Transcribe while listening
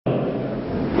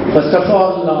First of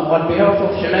all, on behalf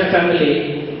of Shenoy family,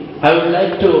 I would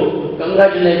like to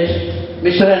congratulate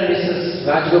Mr. and Mrs.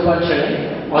 Rajagopal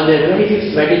Shenoy on their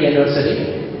 25th wedding anniversary.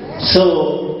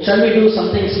 So, shall we do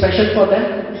something special for them?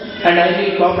 And I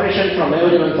need cooperation from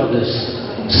everyone for this.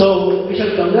 So, we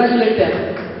shall congratulate them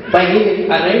by giving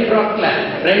a raindrop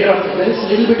clap. Raindrop, there is a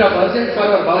little bit of urgent for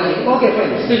our Balaji. Okay,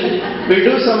 fine. Still, we'll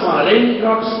do some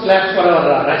raindrops clap for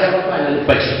our Rajagopal and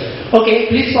Pachi.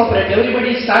 Okay, please cooperate.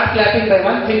 Everybody start clapping by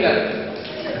one finger.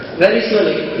 Very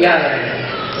slowly. Yeah.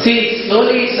 See,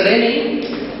 slowly it's raining.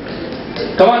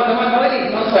 Come on,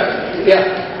 Balaji. Not bad. Yeah.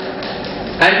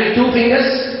 And with two fingers,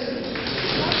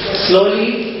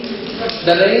 slowly,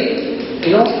 the rain,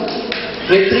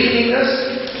 with three fingers.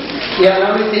 Yeah,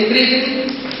 now it's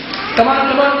increasing. Come on,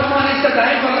 it's the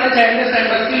time for lunch, I understand,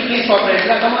 but still please cooperate.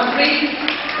 Come on,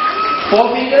 3,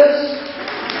 4 fingers,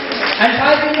 and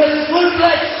 5 fingers, full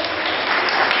clutch.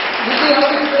 This is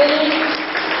how it's raining,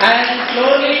 and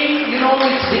slowly,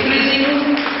 it's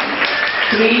decreasing.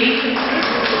 3,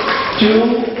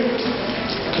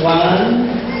 2, 1,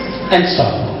 and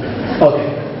stop. Okay.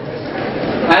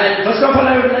 And first of all,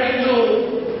 I would like to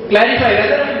clarify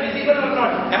whether I am visible or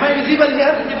not. Am I visible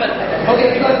here? Visible. Okay,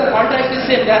 because the contact is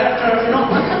same. Thereafter,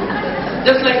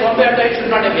 just like Bombay it should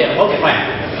not appear. Okay, fine.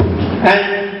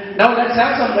 And now let's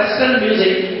have some Western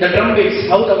music, the drum beats,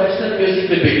 how the Western music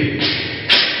will be.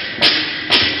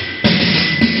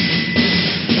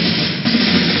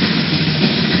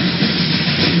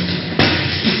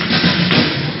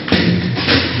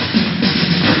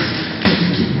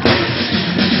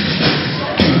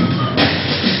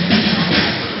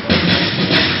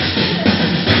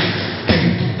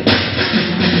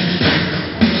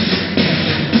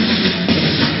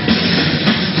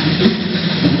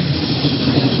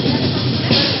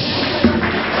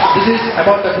 This is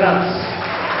about the drums.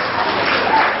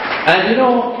 And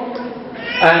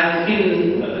and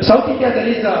in South India there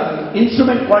is an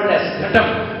instrument called as ghatam.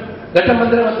 Ghatam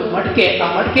andre ಒಂದು ಮಡಕೆ. ಆ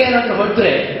ಮಡಕೆ ಏನಾದರೂ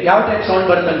ಹೊಡೆದ್ರೆ ಯಾವ type sound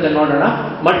ಬರುತ್ತೆ ಅಂತ ನೋಡೋಣ.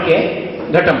 ಮಡಕೆ,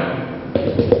 ಘಟಂ.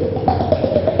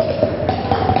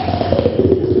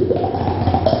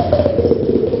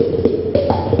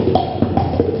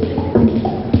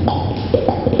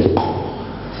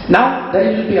 Now there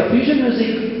will be a fusion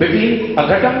music between a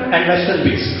ghatam and Western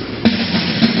beats.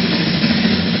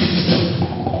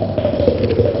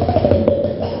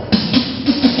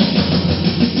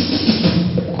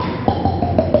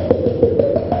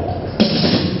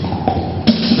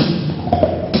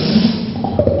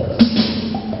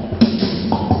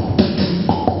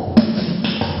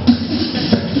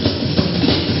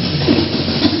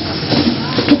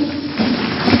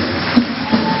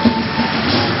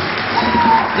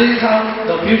 This is how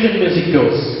the fusion music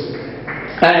goes.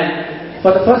 And for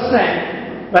the first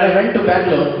time, when I went to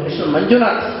Bangalore, Mr.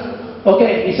 Manjunath,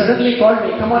 he suddenly called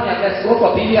me, come on, let's go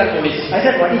for PVR movies. I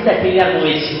said, what is that PVR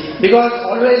movies? Because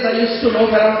always I used to look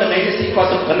around the majestic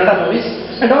cost of Kannada movies,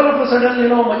 and all of a sudden,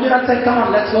 Manjunath said, come on,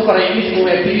 let's go for an English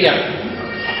movie at PVR.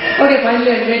 Okay,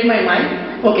 finally I made my mind.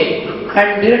 Okay, and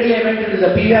directly I went into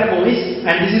the PVR movies,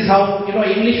 and this is how,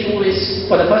 English movies,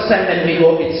 for the first time when we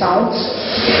go, it sounds.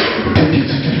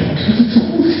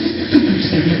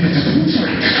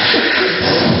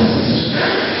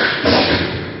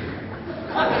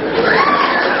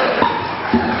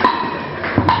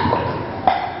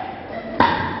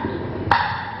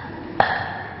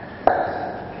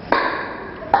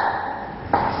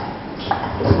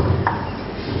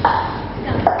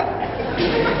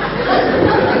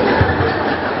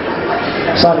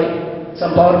 Sorry,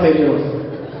 some power failure.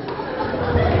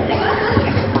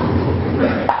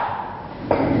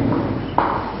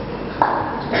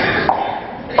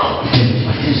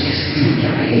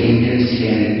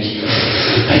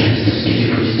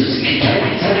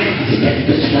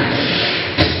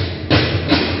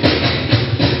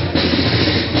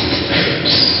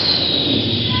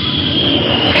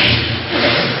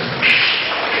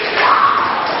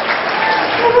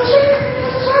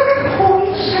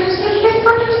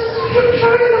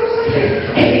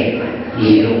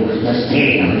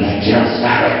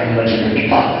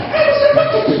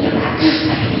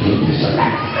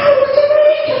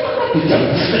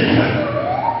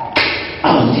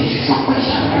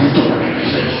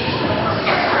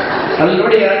 ಅಲ್ಲಿ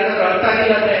ನೋಡಿ ಯಾರಾದ್ರೂ ಅರ್ಥ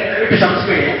ಆಗಿಲ್ಲ ಅಂದ್ರೆ ದಯವಿಟ್ಟು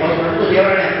ಕ್ಷಮಿಸ್ಬೇಡಿ. ಅವ್ರು ಬಂದು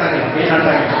ದೇವರೇ ಅರ್ಥ ಆಗಿಲ್ಲ, ಏನು ಅರ್ಥ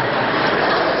ಆಗಿಲ್ಲ.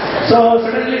 So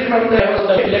suddenly from the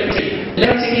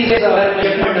electricity is our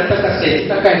electronic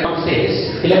stage,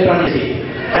 electronicity.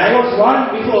 I was warned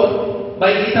before by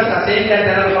Gita saying that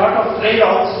there are a lot of stray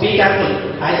dogs, be careful.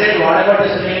 I said, whatever the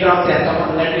stray dogs are, come on,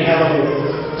 let me have a look.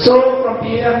 So from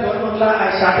PVR Gormangla, I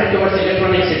started towards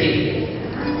electronic city.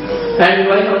 And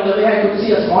while on the way, I could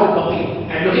see a small puppy.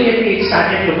 and looking at me, it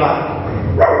started to bark.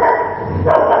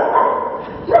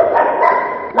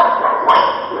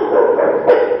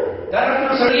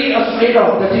 Thereafter, suddenly a stray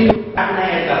dog, the thing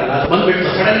happened at one bit, so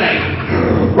sudden night.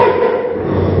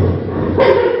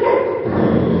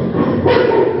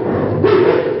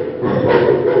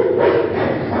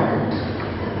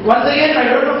 Once again, I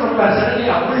don't know from where, suddenly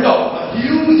a bulldog, a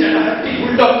huge and a hefty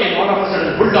bulldog came all of a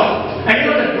sudden, bulldog. And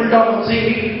you know that bulldog was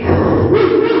saying,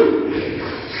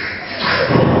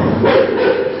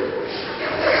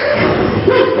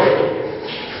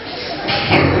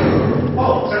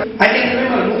 oh, suddenly, I can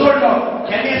remember Mudol dog.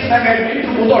 10 years back I went to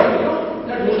Mudol, you know,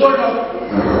 that Mudol dog.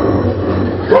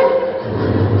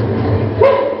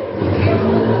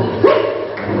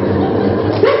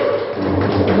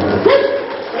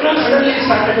 Suddenly it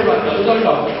started to run, the Mudol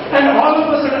dog. And all of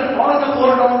a sudden, all the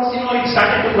 4 dogs, you know, it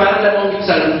started to quarrel among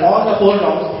itself. All the 4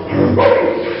 dogs.